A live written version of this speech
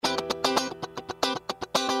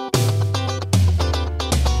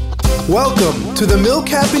Welcome to the Milk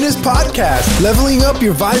Happiness Podcast, leveling up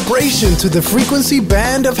your vibration to the frequency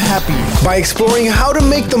band of happy by exploring how to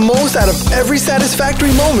make the most out of every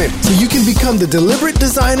satisfactory moment so you can become the deliberate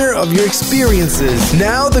designer of your experiences.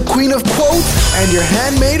 Now the queen of quotes and your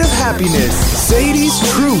handmaid of happiness, Sadie's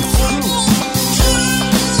Truth.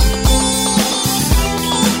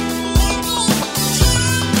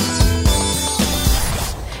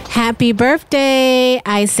 Happy birthday!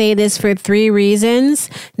 I say this for 3 reasons.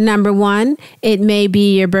 Number 1, it may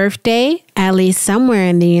be your birthday, at least somewhere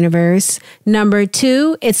in the universe. Number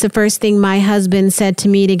 2, it's the first thing my husband said to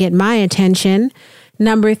me to get my attention.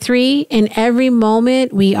 Number 3, in every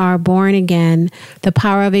moment we are born again. The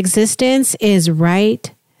power of existence is right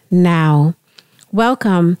now.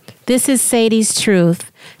 Welcome. This is Sadie's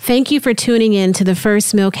Truth. Thank you for tuning in to the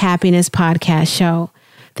first Milk Happiness podcast show.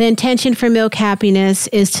 The intention for Milk Happiness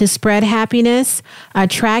is to spread happiness,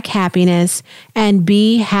 attract happiness, and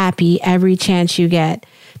be happy every chance you get.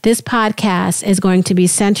 This podcast is going to be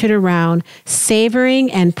centered around savoring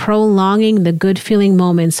and prolonging the good feeling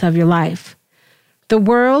moments of your life. The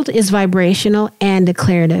world is vibrational and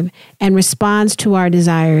declarative and responds to our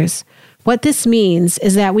desires. What this means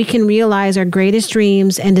is that we can realize our greatest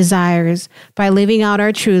dreams and desires by living out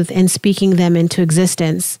our truth and speaking them into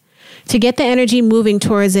existence. To get the energy moving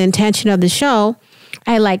towards the intention of the show,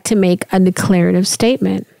 I like to make a declarative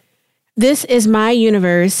statement. This is my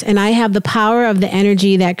universe, and I have the power of the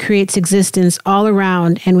energy that creates existence all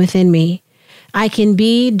around and within me. I can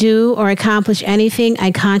be, do, or accomplish anything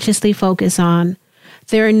I consciously focus on.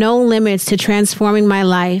 There are no limits to transforming my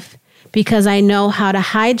life because I know how to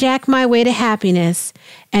hijack my way to happiness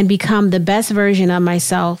and become the best version of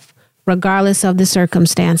myself, regardless of the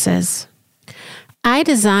circumstances. I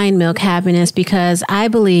designed Milk Happiness because I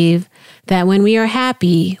believe that when we are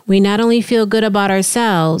happy, we not only feel good about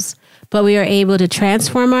ourselves, but we are able to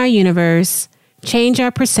transform our universe, change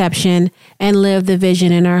our perception, and live the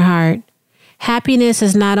vision in our heart. Happiness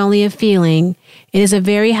is not only a feeling, it is a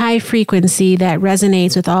very high frequency that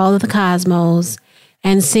resonates with all of the cosmos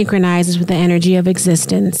and synchronizes with the energy of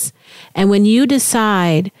existence. And when you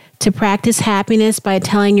decide to practice happiness by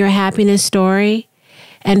telling your happiness story,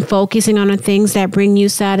 and focusing on the things that bring you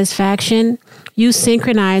satisfaction, you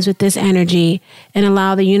synchronize with this energy and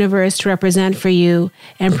allow the universe to represent for you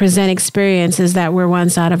and present experiences that were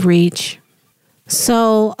once out of reach.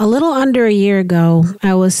 So a little under a year ago,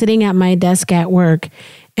 I was sitting at my desk at work,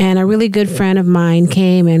 and a really good friend of mine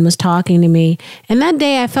came and was talking to me. And that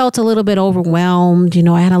day I felt a little bit overwhelmed.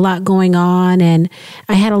 I had a lot going on, and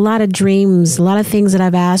I had a lot of dreams, a lot of things that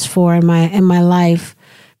I've asked for in my life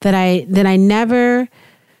that I never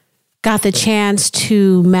got the chance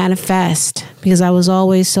to manifest because I was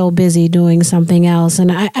always so busy doing something else.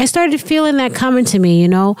 And I started feeling that coming to me,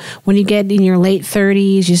 when you get in your late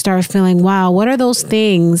 30s, you start feeling, wow, what are those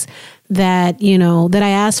things that, that I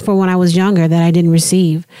asked for when I was younger that I didn't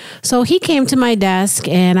receive? So he came to my desk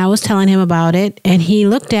and I was telling him about it. And he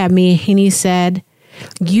looked at me and he said,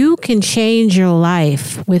 you can change your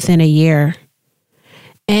life within a year.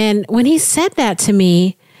 And when he said that to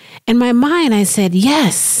me, in my mind, I said,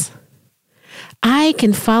 yes. I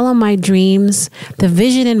can follow my dreams, the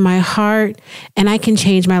vision in my heart, and I can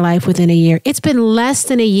change my life within a year. It's been less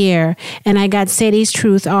than a year, and I got Sadie's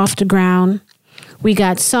Truth off the ground. We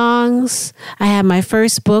got songs. I have my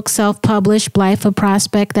first book, self-published, Life of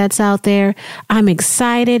Prospect, that's out there. I'm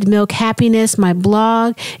excited. Milk Happiness, my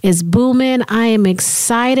blog is booming. I am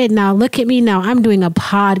excited. Now look at me now. I'm doing a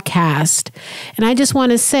podcast. And I just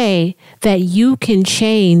want to say that you can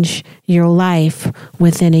change your life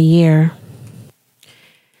within a year.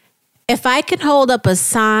 If I could hold up a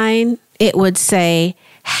sign, it would say,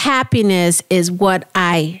 happiness is what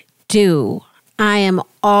I do. I am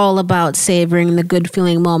all about savoring the good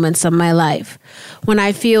feeling moments of my life. When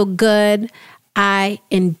I feel good, I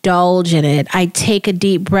indulge in it. I take a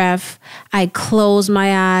deep breath. I close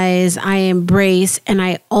my eyes. I embrace and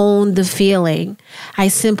I own the feeling. I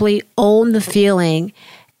simply own the feeling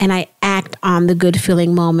and I act on the good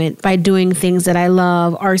feeling moment by doing things that I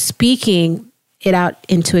love or speaking it out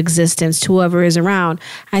into existence to whoever is around.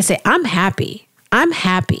 I say, I'm happy. I'm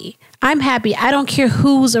happy. I'm happy. I don't care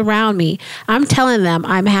who's around me. I'm telling them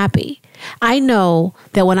I'm happy. I know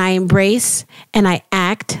that when I embrace and I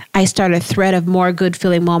act, I start a thread of more good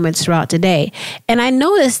feeling moments throughout the day. And I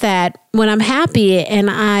notice that when I'm happy and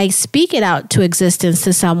I speak it out to existence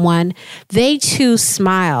to someone, they too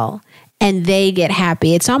smile and they get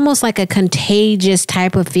happy. It's almost like a contagious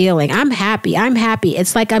type of feeling. I'm happy. I'm happy.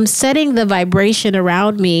 It's like I'm setting the vibration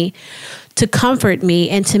around me to comfort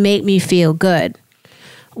me and to make me feel good.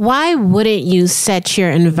 why wouldn't you set your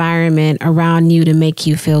environment around you to make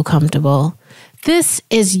you feel comfortable? This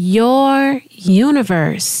is your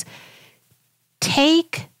universe.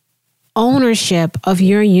 Take ownership of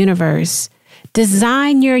your universe.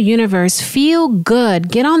 Design your universe. Feel good.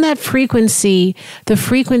 Get on that frequency, the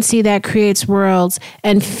frequency that creates worlds,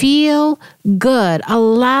 and feel good.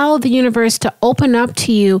 Allow the universe to open up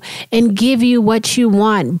to you and give you what you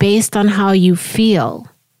want based on how you feel.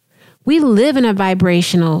 We live in a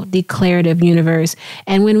vibrational, declarative universe,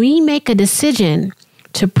 and when we make a decision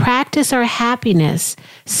to practice our happiness,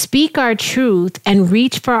 speak our truth, and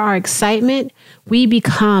reach for our excitement, we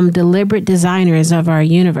become deliberate designers of our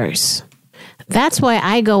universe. That's why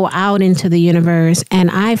I go out into the universe and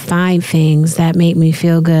I find things that make me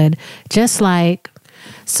feel good.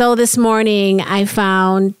 So this morning I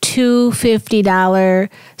found two $50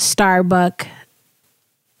 Starbucks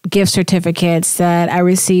gift certificates that I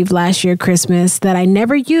received last year Christmas that I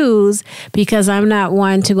never use because I'm not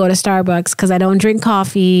one to go to Starbucks because I don't drink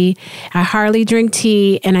coffee, I hardly drink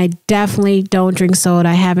tea, and I definitely don't drink soda.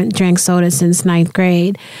 I haven't drank soda since 9th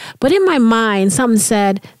grade. But in my mind, something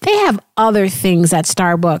said, they have other things at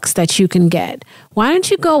Starbucks that you can get. Why don't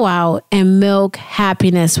you go out and milk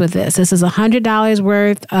happiness with this? This is $100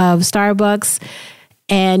 worth of Starbucks.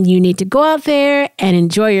 And you need to go out there and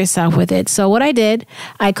enjoy yourself with it. So what I did,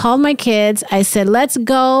 I called my kids. I said, let's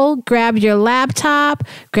go, grab your laptop,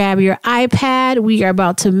 grab your iPad. We are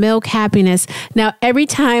about to milk happiness. Now, every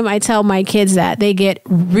time I tell my kids that, they get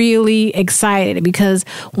really excited because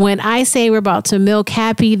when I say we're about to milk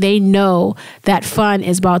happy, they know that fun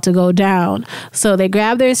is about to go down. So they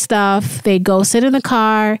grab their stuff, they go sit in the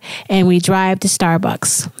car, and we drive to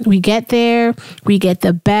Starbucks. We get there, we get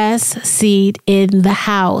the best seat in the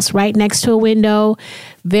house, right next to a window.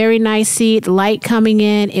 Very nice seat, light coming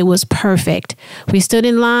in. It was perfect. We stood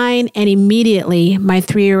in line and immediately my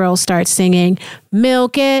 3-year-old starts singing,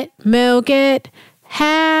 "Milk it,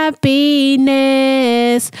 happiness,"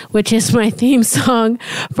 which is my theme song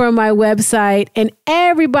for my website. And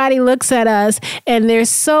everybody looks at us and they're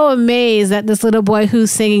so amazed at this little boy who's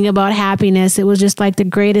singing about happiness. It was just like the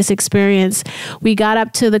greatest experience. We got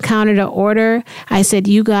up to the counter to order. I said,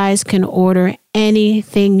 you guys can order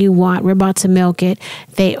anything you want. We're about to milk it.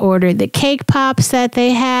 They ordered the cake pops that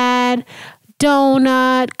they had,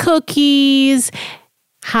 donut, cookies,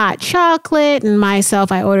 hot chocolate, and myself,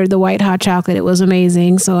 I ordered the white hot chocolate. It was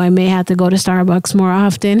amazing. So I may have to go to Starbucks more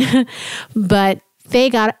often. But they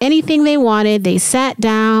got anything they wanted. They sat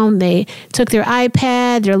down, they took their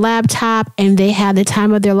iPad, their laptop, and they had the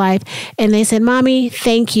time of their life. And they said, Mommy,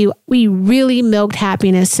 thank you. We really milked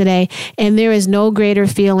happiness today. And there is no greater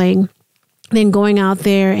feeling than going out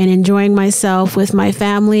there and enjoying myself with my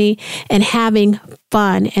family and having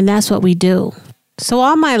fun. And that's what we do. So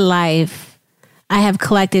all my life, I have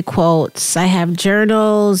collected quotes. I have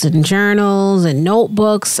journals and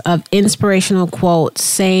notebooks of inspirational quotes,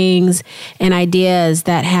 sayings, and ideas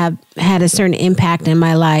that have had a certain impact in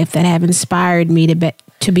my life that have inspired me to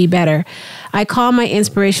be better. I call my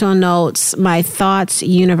inspirational notes my thoughts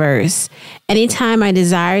universe. Anytime I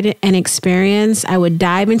desired an experience, I would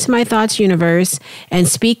dive into my thoughts universe and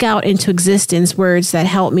speak out into existence words that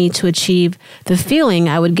help me to achieve the feeling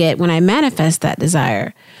I would get when I manifest that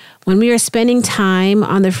desire. When we are spending time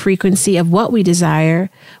on the frequency of what we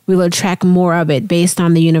desire, we will attract more of it based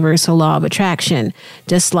on the universal law of attraction.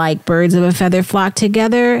 Just like birds of a feather flock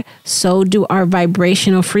together, so do our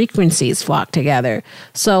vibrational frequencies flock together.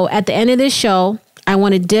 So at the end of this show, I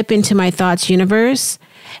want to dip into my thoughts universe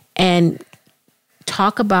and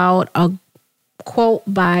talk about a quote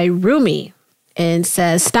by Rumi. And it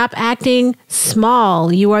says, stop acting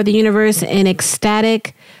small. You are the universe in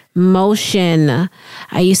ecstatic motion.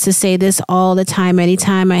 I used to say this all the time.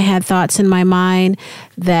 Anytime I had thoughts in my mind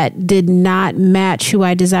that did not match who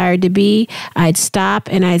I desired to be, I'd stop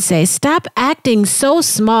and I'd say, stop acting so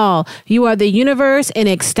small. You are the universe in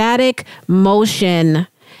ecstatic motion.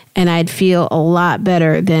 And I'd feel a lot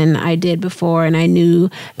better than I did before. And I knew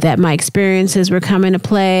that my experiences were coming to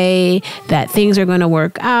play, that things are going to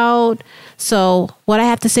work out. So what I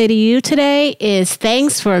have to say to you today is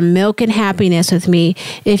thanks for milking happiness with me.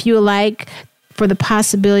 If you would like for the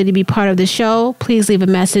possibility to be part of the show, please leave a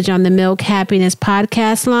message on the Milk Happiness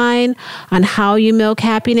podcast line on how you milk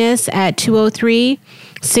happiness at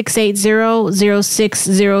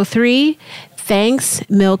 203-680-0603. Thanks.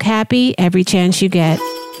 Milk happy every chance you get.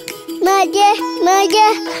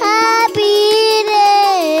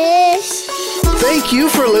 Happiness. Thank you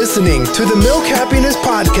for listening to the Milk Happiness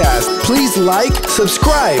Podcast. Please like,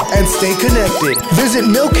 subscribe, and stay connected. Visit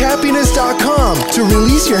milkhappiness.com to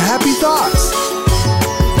release your happy thoughts.